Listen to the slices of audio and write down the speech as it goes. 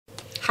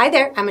Hi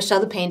there, I'm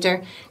Michelle the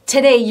Painter.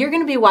 Today you're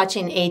going to be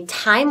watching a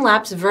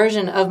time-lapse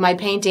version of my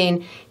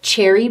painting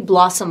Cherry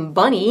Blossom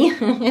Bunny.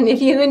 And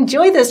if you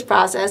enjoy this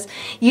process,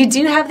 you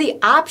do have the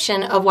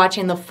option of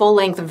watching the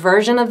full-length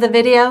version of the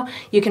video.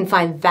 You can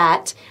find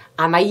that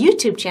on my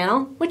YouTube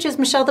channel, which is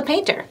Michelle the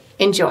Painter.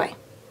 Enjoy.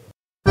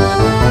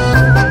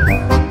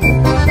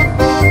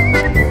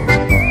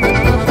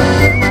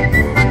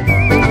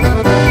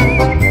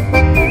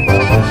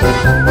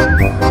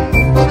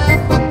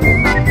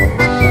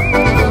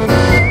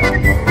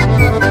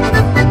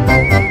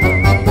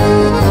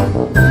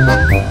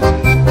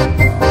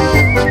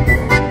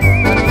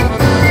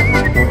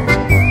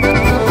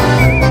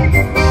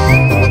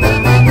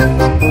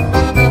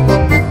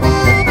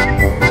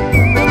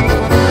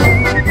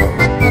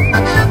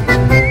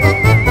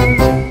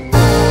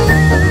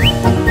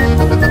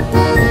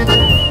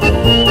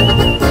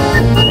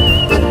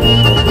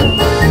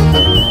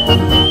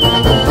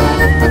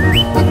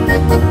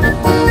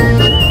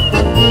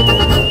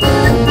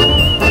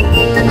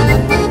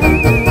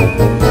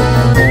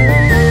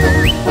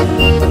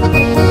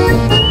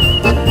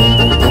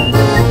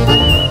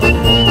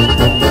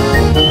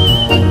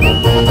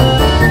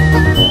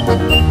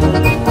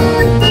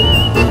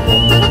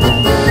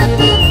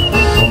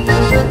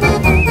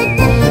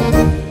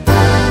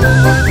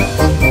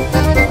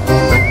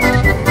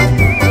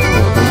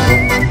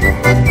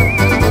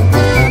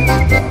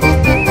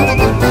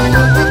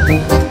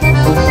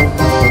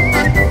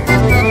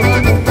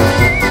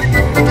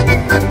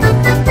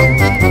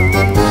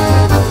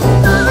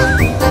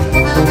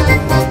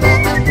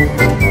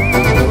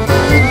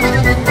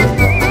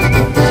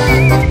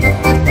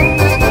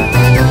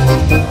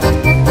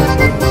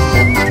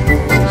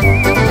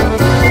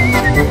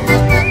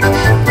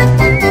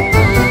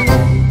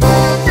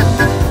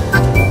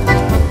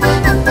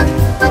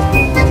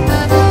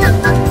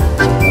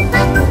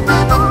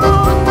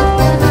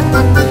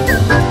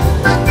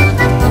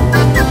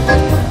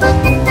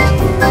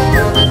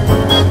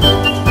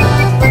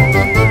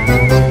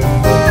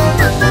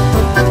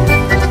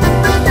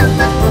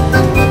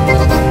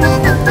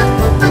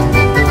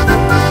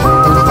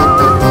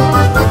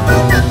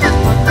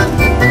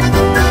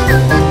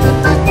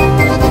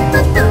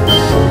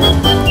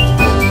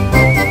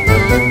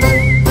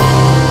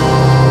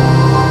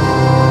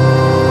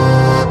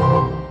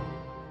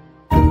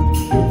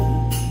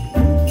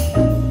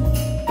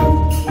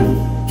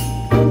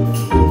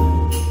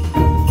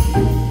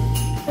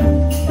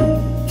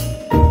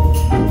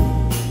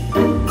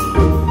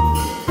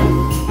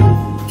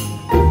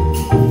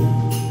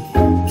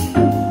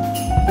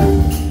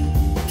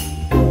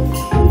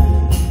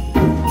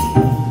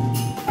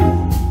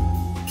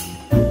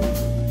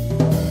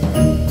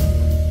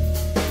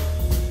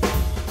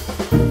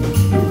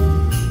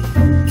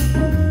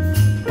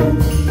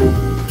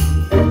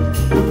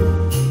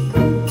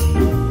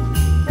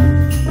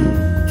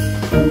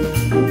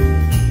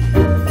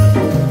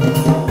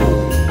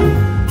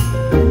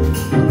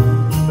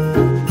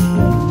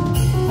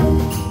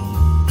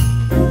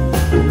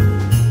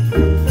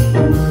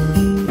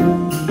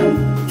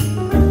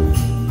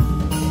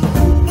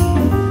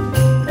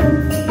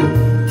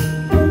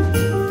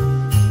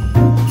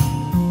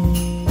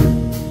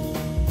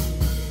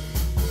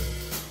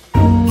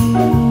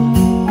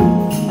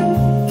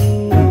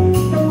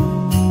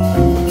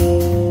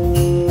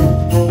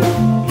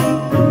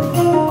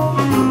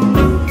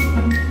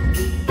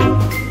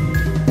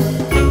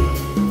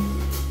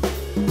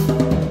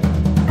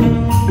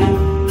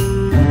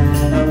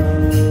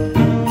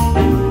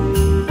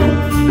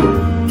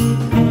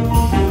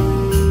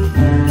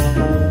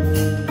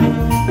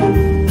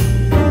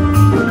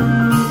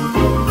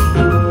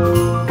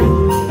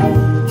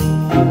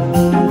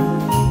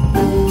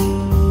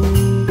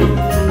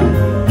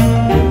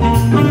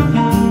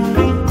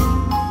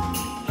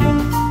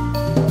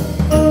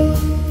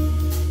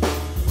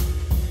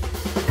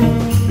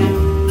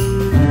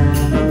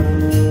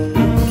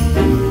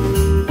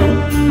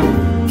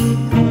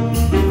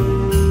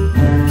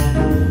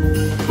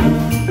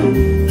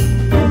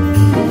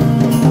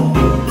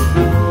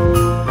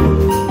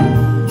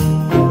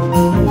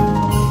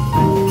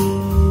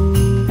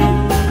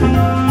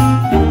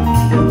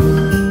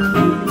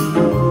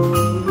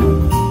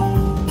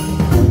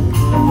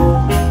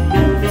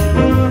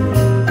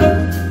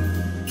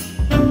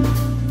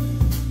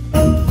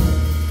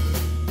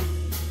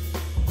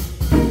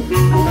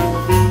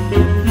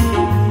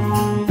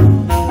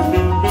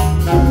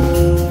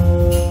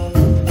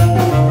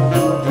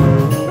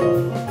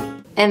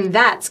 And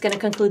that's going to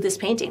conclude this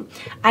painting.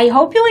 I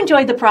hope you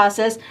enjoyed the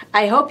process.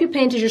 I hope you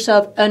painted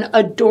yourself an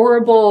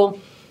adorable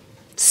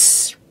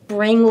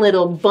spring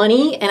little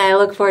bunny, and I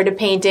look forward to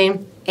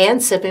painting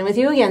and sipping with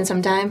you again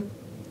sometime.